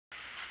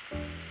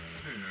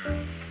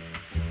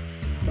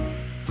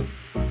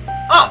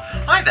Oh,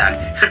 hi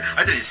there.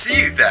 I didn't see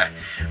you there.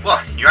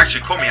 Well, you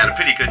actually caught me at a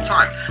pretty good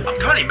time. I'm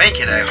currently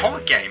making a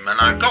horror game and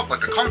I've got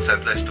like a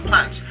concept list of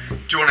plans. Do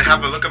you want to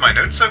have a look at my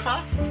notes so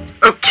far?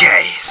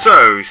 Okay,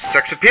 so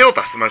sex appeal,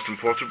 that's the most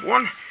important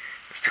one.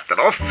 Let's check that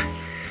off.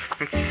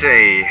 Let's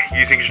see,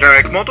 using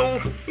generic model?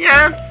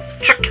 Yeah,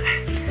 check.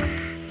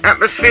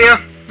 Atmosphere?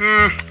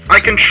 I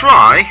can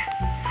try.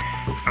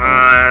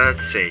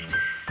 Let's see.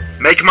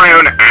 Make my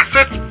own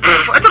assets?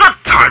 I don't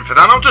have time for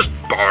that, I'll just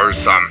borrow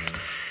some.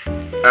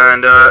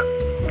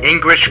 And,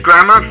 English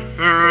grammar?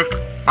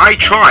 I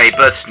try,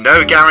 but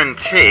no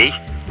guarantee.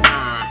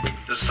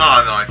 That's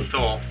harder than I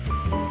thought.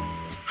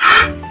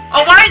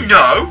 Oh, I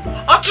know!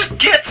 I'll just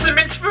get some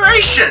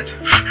inspiration!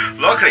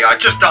 Luckily, I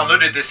just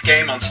downloaded this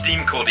game on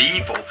Steam called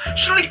Evil.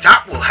 Surely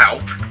that will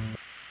help.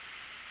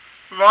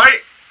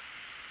 Right?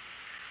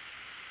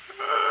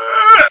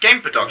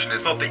 Game production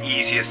is not the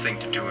easiest thing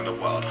to do in the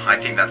world.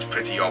 I think that's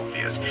pretty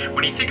obvious.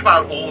 When you think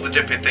about all the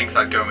different things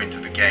that go into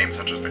the game,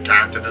 such as the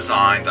character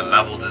design, the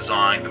level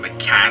design, the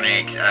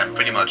mechanics, and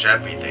pretty much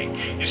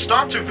everything, you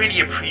start to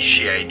really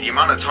appreciate the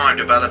amount of time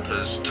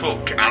developers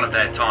took out of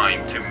their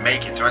time to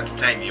make it to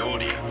entertain the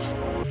audience.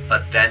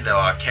 But then there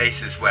are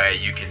cases where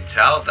you can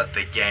tell that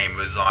the game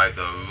was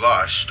either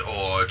rushed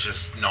or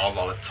just not a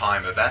lot of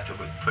time or effort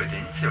was put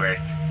into it.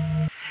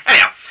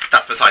 Anyhow,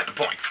 that's beside the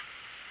point.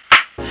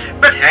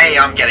 But hey,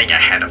 I'm getting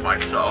ahead of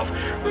myself.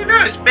 Who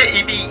knows,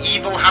 maybe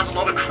Evil has a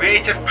lot of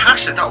creative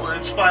passion that will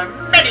inspire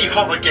many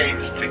horror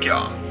games to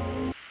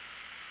come.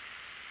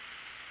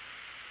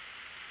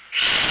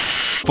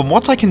 From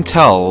what I can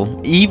tell,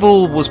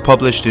 Evil was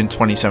published in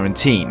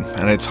 2017,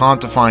 and it's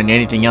hard to find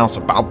anything else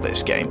about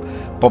this game,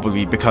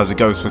 probably because it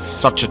goes with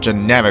such a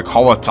generic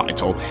horror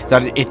title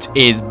that it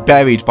is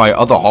buried by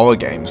other horror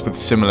games with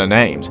similar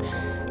names.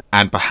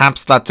 And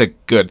perhaps that's a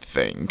good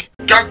thing.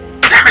 God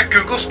damn it,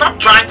 Google, stop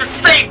trying to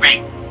save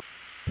me!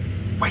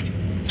 Wait,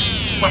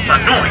 what's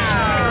that noise?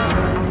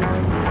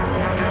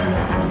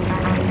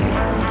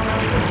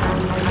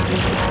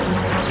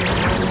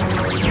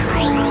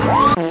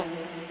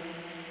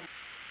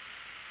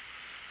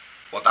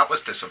 Well, that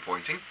was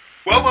disappointing.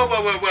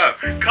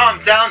 Whoa,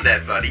 calm down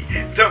there, buddy.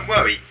 Don't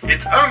worry,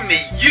 it's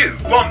only you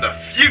from the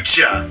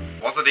future.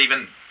 Wasn't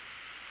even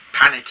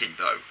panicking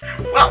though.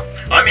 Well,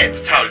 I'm here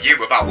to tell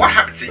you about what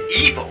happened to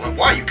Evil and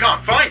why you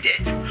can't find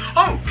it.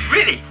 Oh,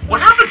 really? What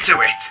happened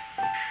to it?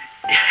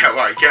 Yeah,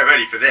 right, get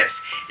ready for this.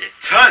 It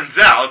turns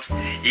out,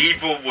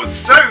 Evil was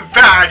so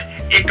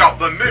bad, it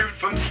got removed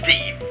from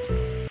Steam.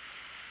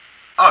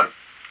 Oh.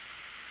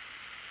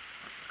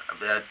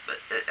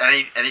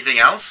 Anything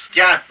else?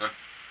 Yeah,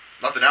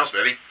 nothing else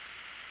really.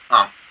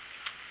 Oh.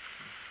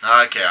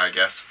 Okay, I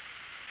guess.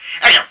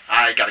 Anyhow,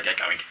 I gotta get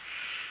going.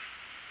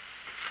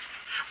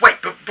 Wait,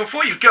 but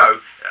before you go,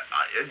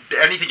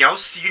 anything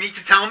else you need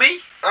to tell me?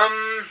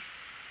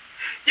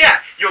 Yeah,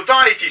 you'll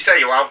die if you say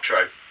your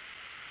outro.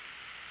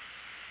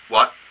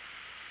 What?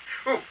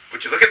 Ooh,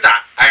 would you look at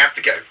that? I have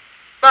to go.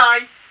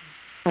 Bye!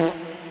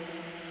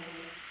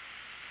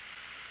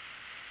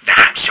 Nah,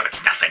 I'm sure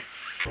it's nothing.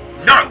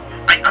 No,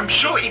 I'm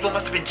sure Evil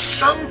must have been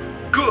so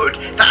good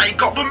that it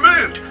got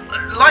removed,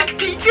 like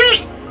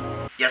PT!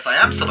 Yes, I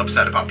am still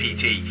upset about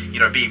PT, you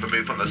know, being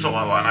removed from the store,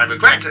 and I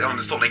regret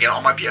uninstalling it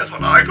on my PS1,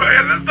 and I quite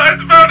am nice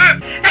about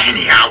it.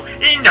 Anyhow,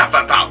 enough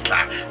about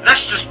that.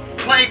 Let's just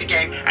play the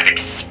game and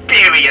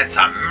experience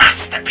a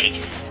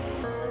masterpiece.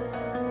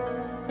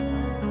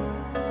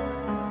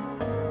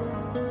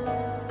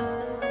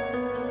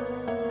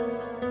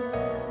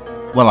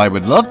 Well, I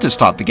would love to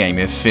start the game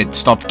if it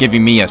stopped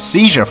giving me a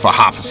seizure for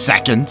half a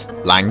second.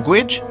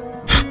 Language?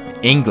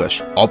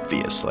 English,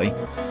 obviously.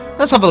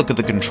 Let's have a look at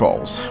the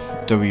controls.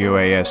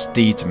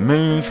 WASD to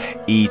move,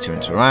 E to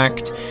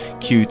interact,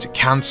 Q to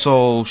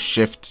cancel,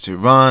 Shift to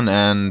run,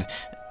 and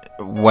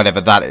whatever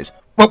that is.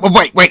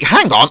 Wait,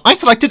 hang on! I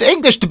selected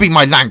English to be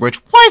my language!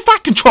 Why is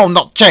that control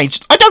not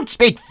changed? I don't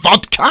speak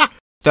vodka!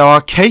 There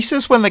are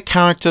cases when the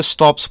character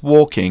stops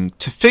walking.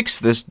 To fix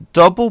this,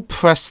 double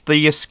press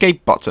the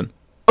escape button.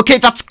 Okay,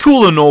 that's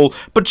cool and all,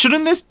 but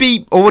shouldn't this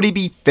already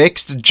be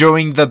fixed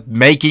during the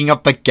making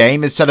of the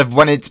game instead of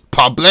when it's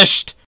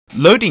published?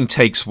 Loading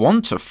takes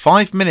 1 to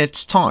 5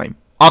 minutes time.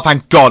 Oh,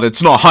 thank God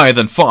it's not higher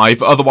than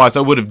 5, otherwise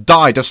I would have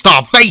died of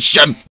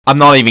starvation! I'm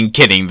not even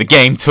kidding, the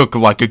game took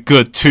like a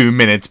good 2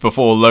 minutes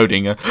before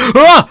loading.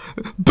 Ah!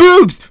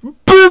 Boobs!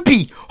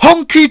 Booby!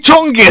 Honky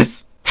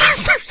chongus!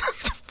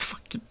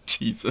 Fucking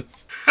Jesus.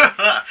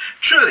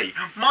 Truly,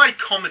 my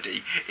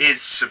comedy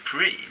is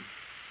supreme.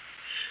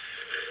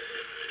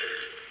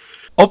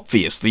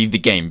 Obviously, the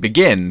game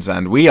begins,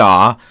 and we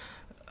are,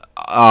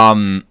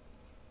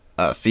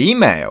 a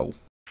female.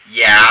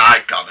 Yeah,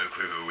 I got no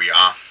clue who we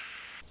are.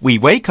 We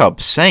wake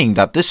up saying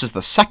that this is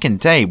the second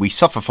day we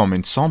suffer from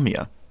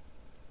insomnia.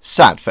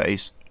 Sad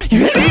face.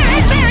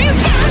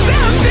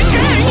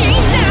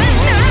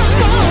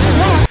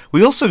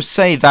 We also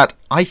say that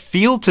I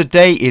feel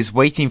today is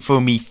waiting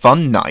for me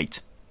fun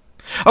night.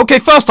 Okay,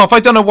 first off, I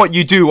don't know what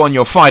you do on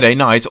your Friday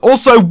night.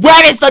 Also,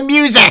 where is the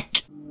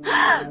music?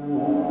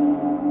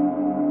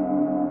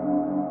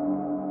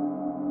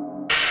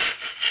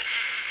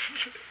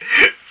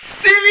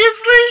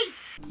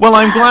 Well,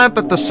 I'm glad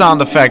that the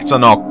sound effects are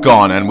not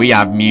gone and we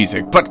have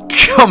music, but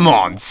come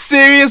on,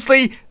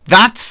 seriously?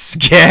 That's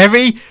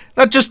scary?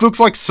 That just looks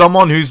like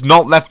someone who's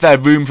not left their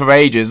room for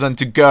ages and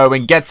to go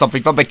and get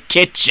something from the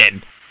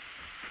kitchen.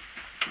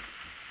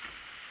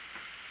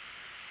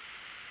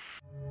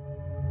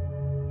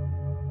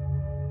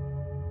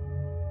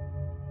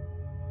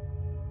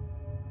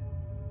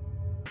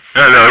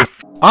 Hello.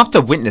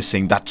 After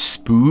witnessing that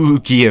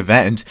spooky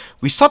event,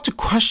 we start to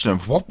question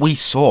what we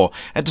saw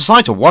and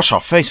decide to wash our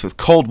face with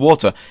cold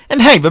water.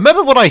 And hey,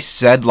 remember what I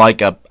said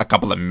like a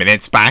couple of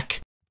minutes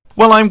back?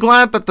 Well, I'm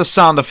glad that the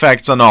sound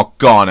effects are not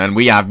gone and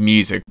we have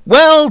music.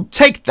 Well,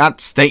 take that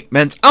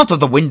statement out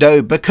of the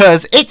window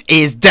because it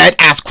is dead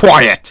as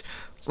quiet.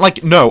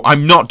 Like, no,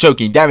 I'm not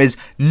joking. There is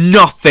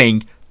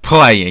nothing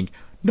playing.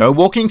 No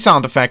walking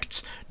sound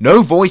effects,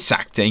 no voice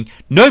acting,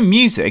 no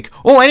music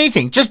or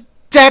anything. Just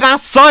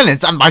dead-ass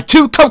silence and my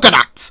 2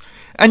 coconuts!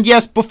 And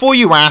yes, before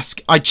you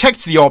ask, I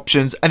checked the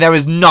options and there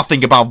is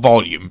nothing about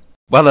volume.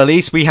 Well, at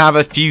least we have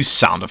a few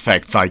sound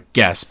effects, I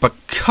guess, but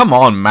come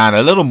on, man,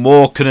 a little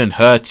more couldn't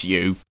hurt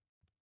you.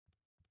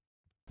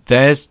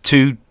 There's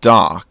too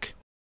dark.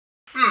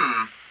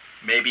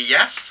 Maybe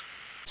yes?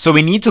 So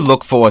we need to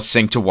look for a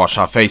sink to wash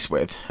our face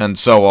with, and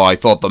so I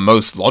thought the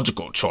most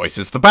logical choice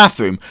is the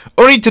bathroom,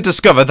 only to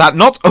discover that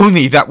not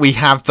only that we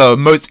have the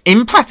most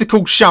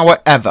impractical shower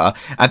ever,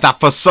 and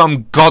that for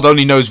some god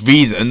only knows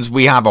reasons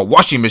we have a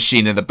washing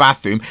machine in the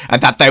bathroom,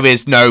 and that there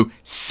is no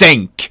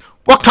sink.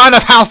 What kind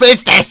of house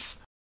is this?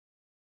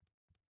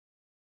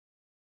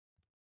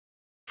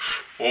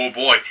 Oh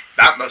boy,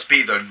 that must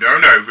be the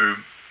no-no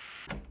room.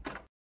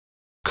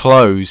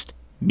 Closed.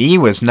 Me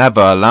was never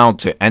allowed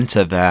to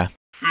enter there.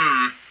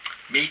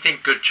 Me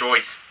think good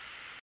choice.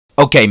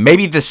 Okay,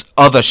 maybe this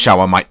other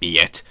shower might be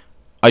it.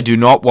 I do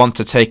not want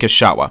to take a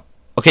shower.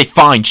 Okay,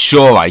 fine,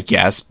 sure, I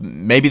guess.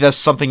 Maybe there's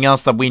something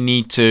else that we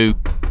need to...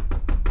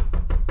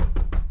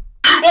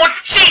 Oh,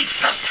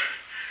 Jesus!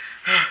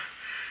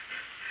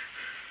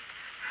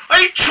 Are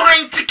you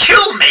trying to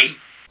kill me?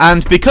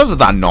 And because of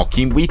that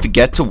knocking, we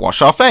forget to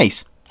wash our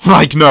face.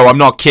 Like, no, I'm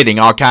not kidding.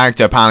 Our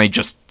character apparently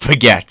just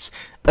forgets.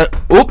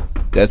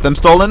 There's them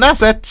stolen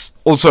assets.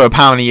 Also,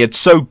 apparently it's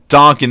so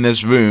dark in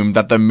this room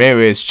that the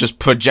mirror is just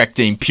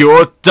projecting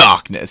pure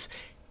darkness.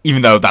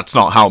 Even though that's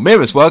not how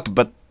mirrors work,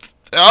 but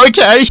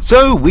okay.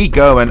 So we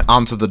go and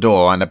answer the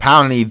door, and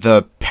apparently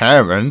the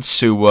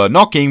parents who were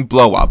knocking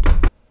blow up.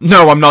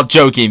 No, I'm not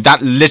joking.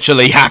 That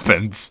literally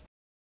happens.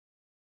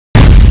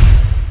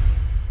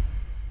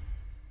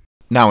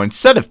 Now,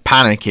 instead of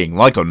panicking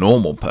like a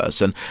normal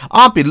person,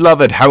 our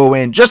beloved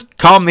heroine just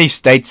calmly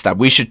states that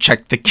we should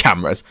check the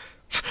cameras.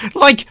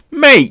 Like,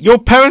 mate, your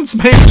parents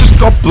may have just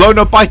got blown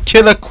up by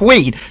Killer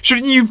Queen.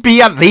 Shouldn't you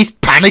be at least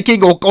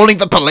panicking or calling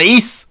the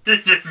police?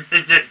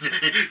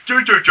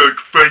 Joke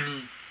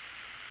funny.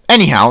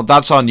 Anyhow,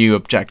 that's our new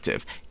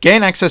objective.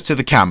 Gain access to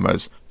the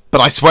cameras.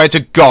 But I swear to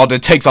God,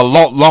 it takes a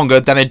lot longer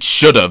than it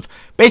should have.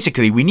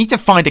 Basically, we need to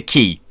find a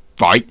key,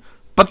 right?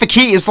 But the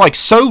key is like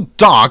so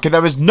dark and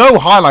there is no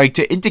highlight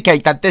to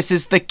indicate that this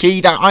is the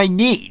key that I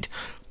need.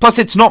 Plus,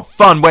 it's not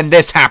fun when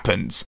this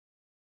happens.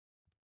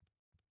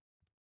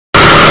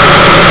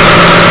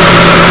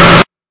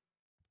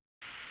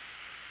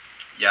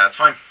 Yeah, that's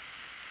fine.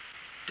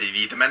 They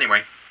need them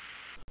anyway.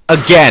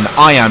 Again,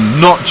 I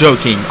am not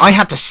joking. I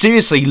had to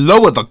seriously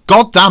lower the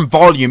goddamn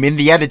volume in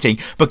the editing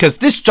because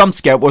this jump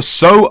scare was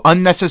so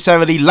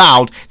unnecessarily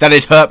loud that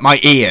it hurt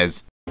my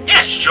ears.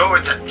 Yeah, sure,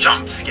 it's a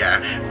jump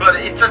scare, but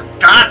it's a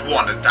bad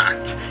one at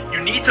that. You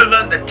need to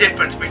learn the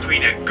difference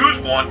between a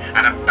good one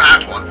and a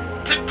bad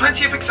one. Take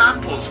plenty of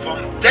examples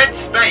from Dead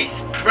Space,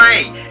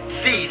 Prey,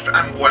 Thief,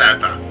 and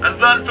whatever, and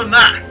learn from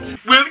that.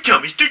 Well,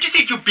 Thomas, don't you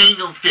think you're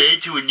being unfair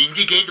to an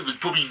indie game that was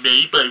probably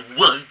made by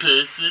one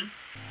person?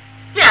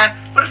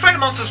 Yeah, but A Friend of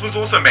Monsters was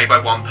also made by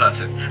one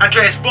person,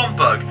 Andreas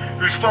Blomberg,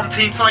 who's from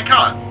Team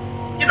Psykskallar.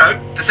 You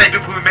know, the same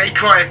people who made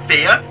Cry of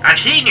Fear, and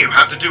he knew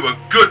how to do a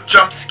good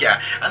jump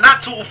scare, and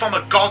that's all from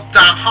a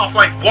goddamn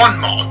Half-Life 1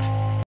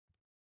 mod.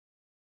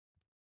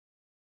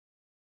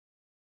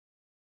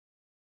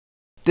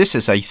 This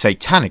is a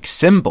satanic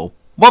symbol.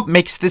 What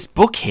makes this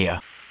book here?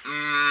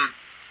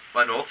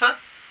 An author?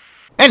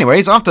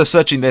 Anyways, after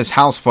searching this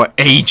house for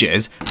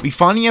ages, we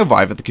finally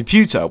arrive at the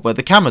computer where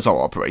the cameras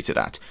are operated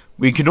at.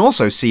 We can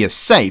also see a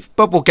safe,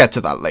 but we'll get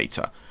to that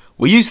later.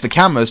 We'll use the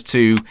cameras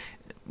to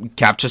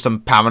capture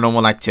some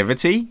paranormal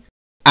activity.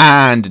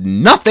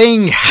 And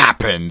nothing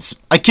happens.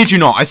 I kid you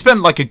not, I spent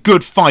like a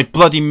good 5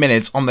 bloody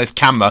minutes on this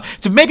camera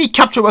to maybe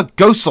capture a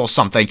ghost or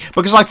something,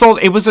 because I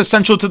thought it was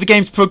essential to the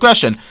game's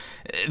progression.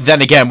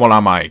 Then again, what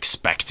am I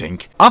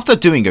expecting? After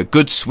doing a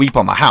good sweep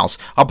on the house,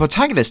 our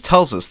protagonist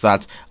tells us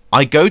that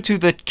I go to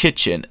the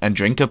kitchen and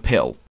drink a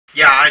pill.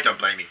 Yeah, I don't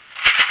blame you.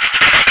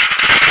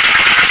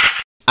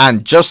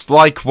 And just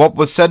like what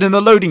was said in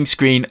the loading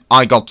screen,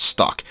 I got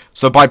stuck.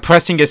 So by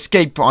pressing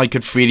escape, I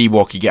could freely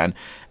walk again.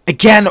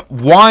 Again,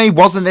 why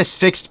wasn't this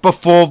fixed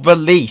before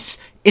release?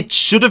 It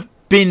should have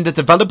been the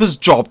developer's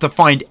job to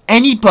find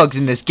any bugs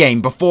in this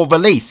game before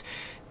release.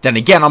 Then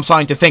again, I'm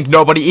starting to think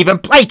nobody even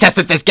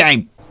playtested this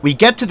game. We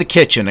get to the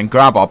kitchen and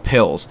grab our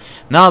pills.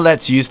 Now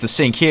let's use the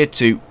sink here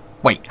to...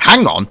 Wait,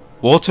 hang on!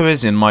 Water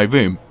is in my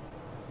room.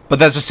 But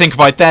there's a sink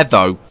right there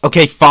though.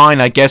 Okay,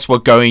 fine, I guess we're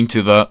going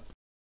to the...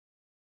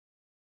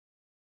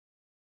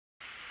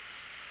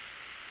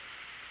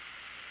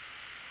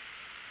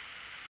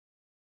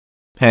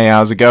 Hey,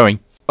 how's it going?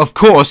 Of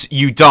course,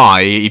 you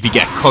die if you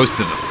get close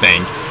to the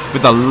thing,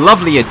 with a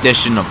lovely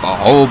addition of the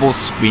horrible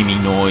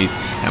screaming noise,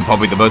 and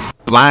probably the most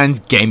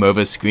bland game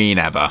over screen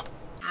ever.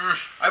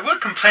 I would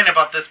complain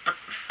about this, but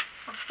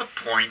what's the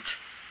point?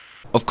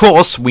 Of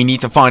course, we need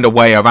to find a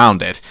way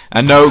around it,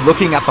 and no,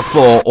 looking at the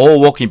floor or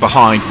walking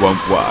behind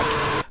won't work.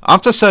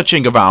 After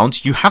searching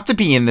around, you have to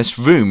be in this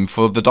room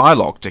for the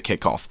dialogue to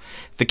kick off.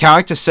 The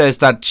character says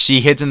that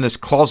she hid in this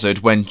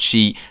closet when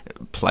she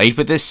played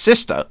with his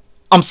sister.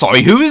 I'm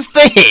sorry, who is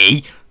the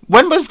he?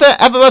 When was there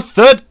ever a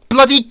third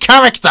bloody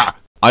character?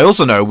 I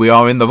also know we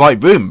are in the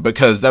right room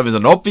because there is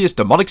an obvious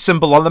demonic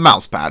symbol on the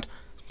mousepad.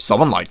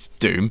 Someone likes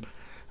Doom.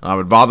 I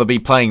would rather be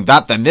playing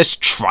that than this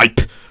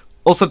tripe.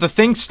 Also, the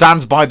thing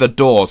stands by the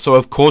door, so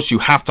of course you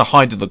have to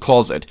hide in the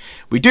closet.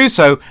 We do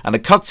so, and a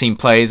cutscene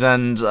plays,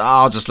 and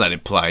I'll just let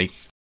it play.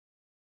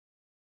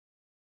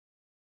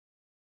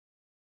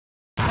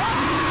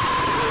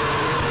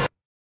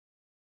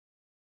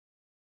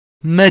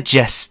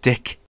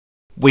 Majestic.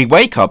 We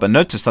wake up and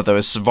notice that there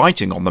is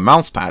writing on the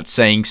mousepad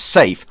saying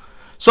safe.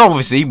 So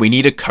obviously we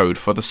need a code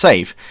for the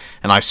safe.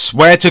 And I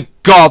swear to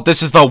God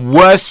this is the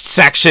worst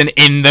section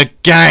in the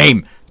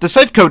game. The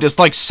safe code is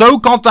like so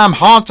goddamn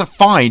hard to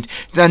find,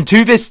 and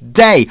to this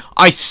day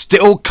I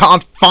still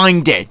can't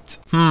find it.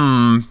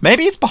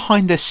 Maybe it's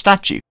behind this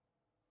statue.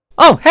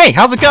 Oh, hey,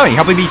 how's it going?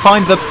 Helping me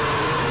find the...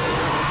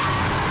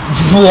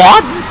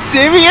 What?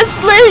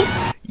 Seriously?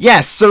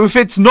 Yes, so if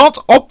it's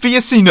not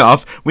obvious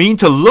enough, we need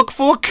to look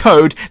for a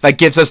code that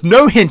gives us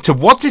no hint to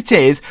what it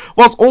is,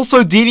 whilst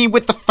also dealing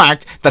with the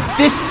fact that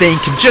this thing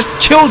can just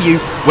kill you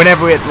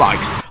whenever it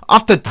likes.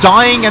 After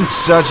dying and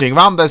searching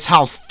around this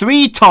house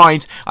 3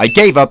 times, I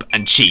gave up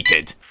and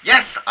cheated.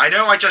 Yes, I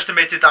know I just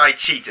admitted that I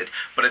cheated,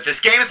 but if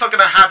this game is not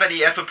going to have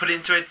any effort put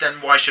into it,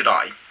 then why should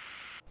I?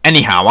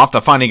 Anyhow,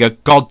 after finding a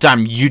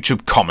goddamn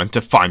YouTube comment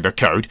to find the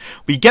code,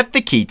 we get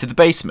the key to the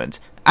basement.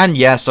 And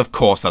yes, of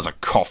course, there's a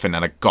coffin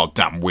and a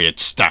goddamn weird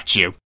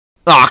statue.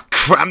 Ah,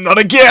 crap, not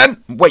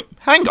again! Wait,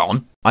 hang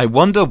on. I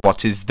wonder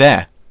what is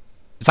there.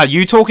 Is that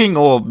you talking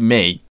or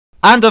me?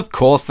 And of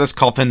course, this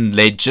coffin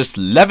lid just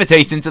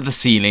levitates into the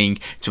ceiling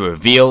to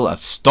reveal a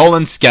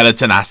stolen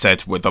skeleton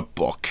asset with a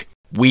book.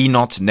 We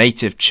not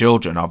native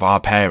children of our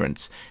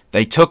parents.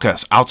 They took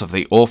us out of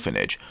the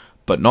orphanage,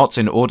 but not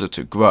in order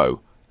to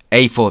grow,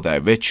 for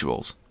their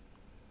rituals.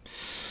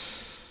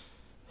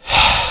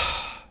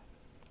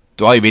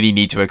 Do I really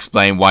need to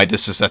explain why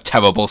this is a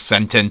terrible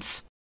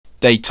sentence?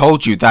 They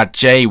told you that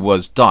Jay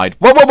was died.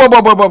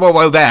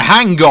 Whoa there,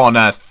 hang on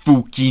a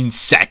fucking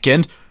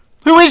second.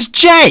 Who is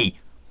Jay?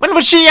 When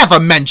was she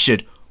ever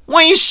mentioned?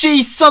 Why is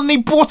she suddenly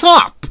brought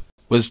up?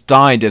 Was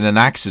died in an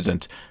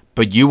accident,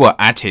 but you were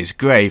at his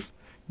grave.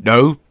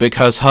 No,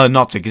 because her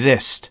not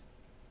exist.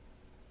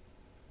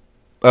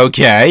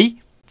 Okay,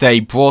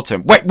 they brought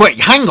him. Wait,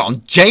 hang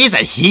on, Jay is a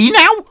he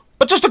now?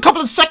 But just a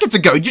couple of seconds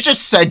ago you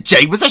just said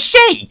Jay was a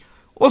she.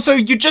 Also,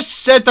 you just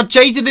said that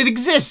Jay didn't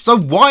exist, so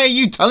why are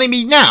you telling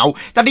me now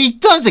that he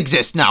does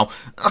exist now?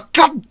 Oh,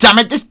 God damn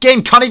it, this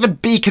game can't even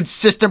be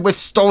consistent with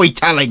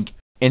storytelling.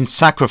 In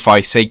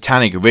Sacrifice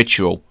Satanic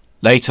Ritual,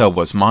 later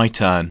was my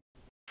turn.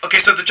 Okay,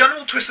 so the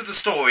general twist of the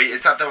story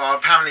is that there are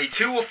apparently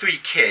 2 or 3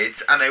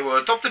 kids, and they were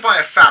adopted by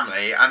a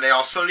family, and they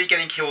are slowly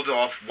getting killed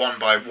off one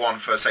by one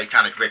for a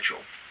satanic ritual.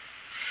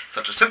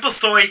 Such a simple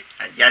story,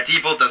 and yet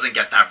evil doesn't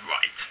get that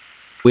right.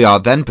 We are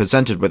then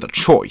presented with a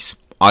choice.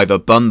 Either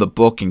burn the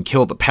book and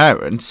kill the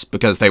parents,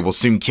 because they will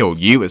soon kill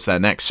you as their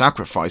next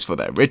sacrifice for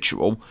their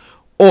ritual,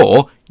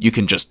 or you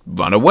can just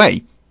run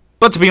away.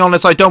 But to be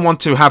honest, I don't want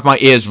to have my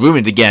ears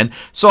ruined again,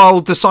 so I'll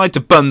decide to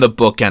burn the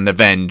book and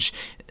avenge...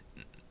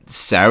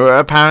 Sarah,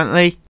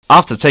 apparently?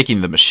 After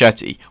taking the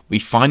machete, we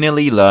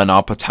finally learn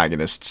our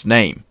protagonist's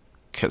name.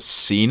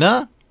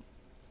 Casina?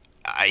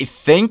 I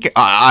think?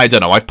 I don't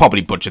know, I've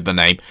probably butchered the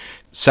name.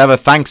 Sarah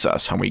thanks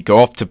us, and we go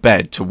off to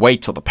bed to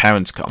wait till the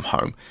parents come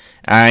home.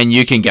 And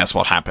you can guess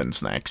what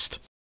happens next.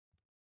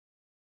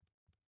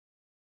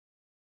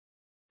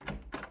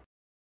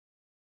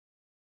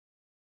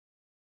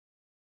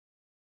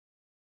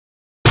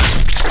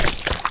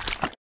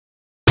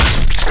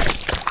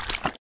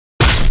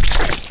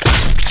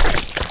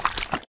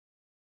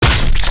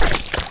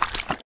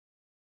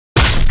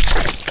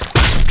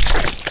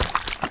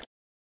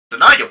 So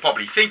now you're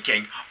probably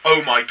thinking,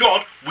 oh my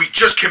god, we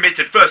just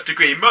committed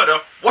first-degree murder,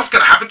 what's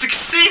gonna happen to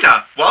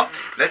Casina? Well,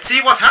 let's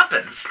see what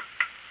happens.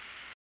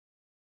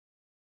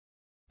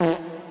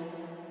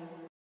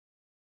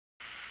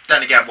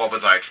 Then again, what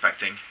was I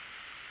expecting?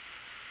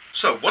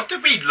 So, what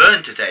did we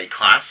learn today,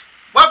 class?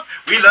 Well,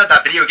 we learned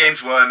that video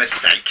games were a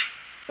mistake.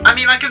 I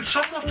mean, I can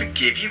somewhat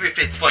forgive you if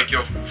it's like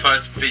your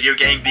first video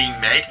game being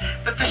made,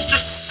 but there's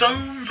just so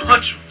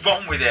much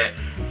wrong with it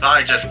that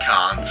I just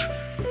can't.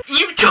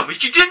 You told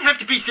us you didn't have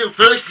to be so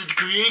harsh to the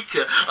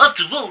creator.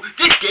 After all,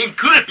 this game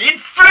could have been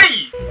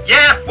free.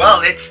 Yeah,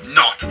 well, it's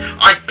not.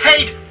 I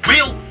paid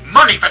real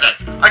money for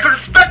this. I could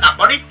have spent that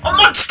money on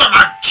Monster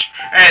Munch.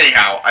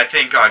 Anyhow, I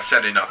think I've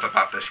said enough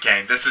about this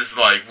game. This is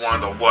like one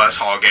of the worst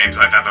horror games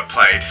I've ever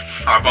played.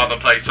 I'd rather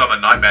play Summer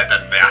Nightmare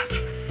than that.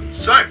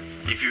 So,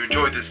 if you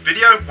enjoyed this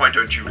video, why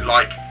don't you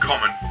like,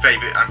 comment,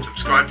 favorite, and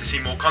subscribe to see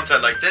more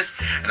content like this,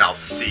 and I'll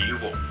see you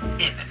all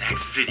in the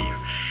next video.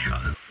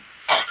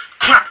 Oh,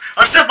 crap!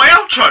 I've said my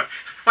outro!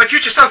 My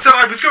future self said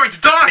I was going to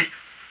die!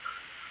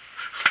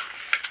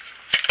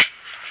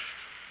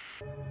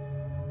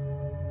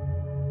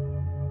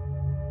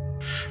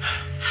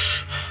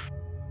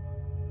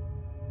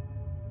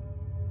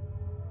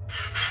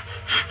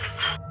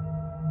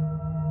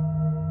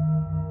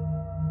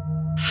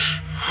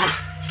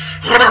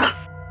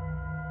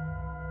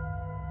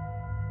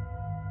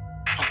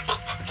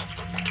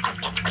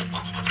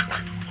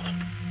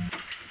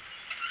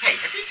 Hey,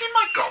 have you seen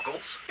my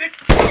goggles?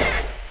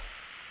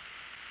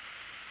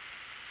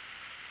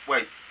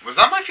 Wait, was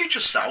that my future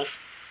self?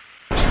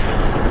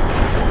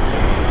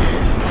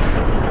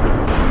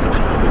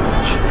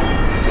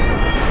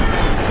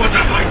 What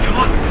have I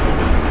done?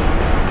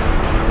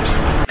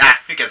 Nah,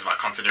 who cares about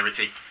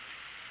continuity?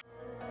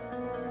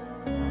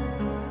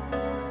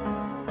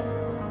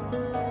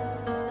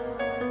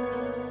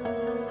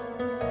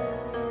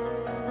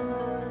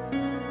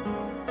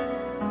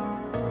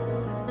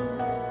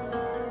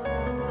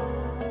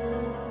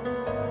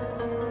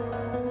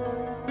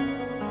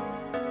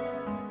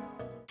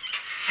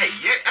 Hey,